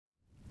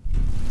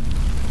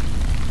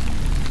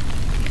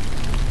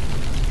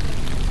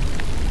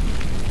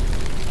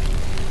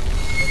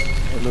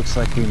Looks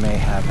like we may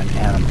have an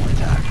animal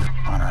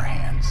attack on our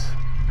hands.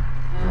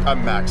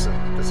 I'm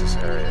Maxon. This is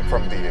Harry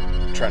from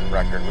the Trent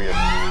Record. We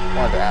had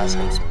wanted to ask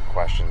him some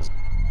questions.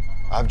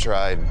 I've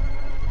tried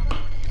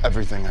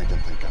everything I can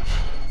think of.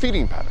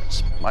 Feeding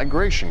patterns,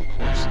 migration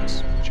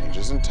courses,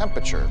 changes in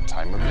temperature,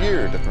 time of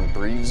year, different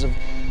breeds of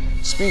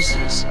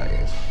species.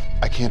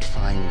 I can't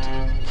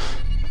find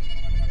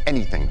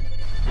anything.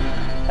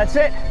 That's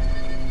it.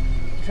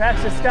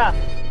 Tracks the stuff.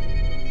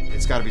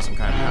 It's got to be some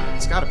kind of pattern.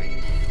 It's got to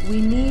be. We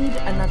need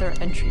another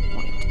entry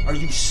point. Are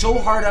you so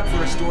hard up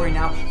for a story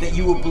now that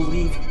you will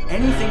believe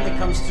anything that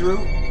comes through?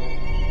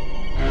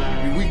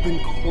 I mean, we've been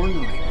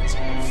cornering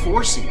it,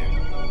 forcing it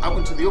out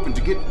into the open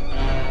to get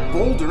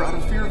bolder out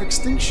of fear of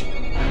extinction.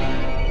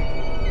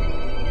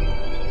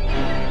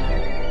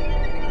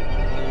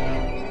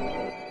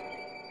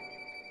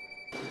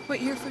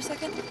 Wait here for a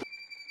second.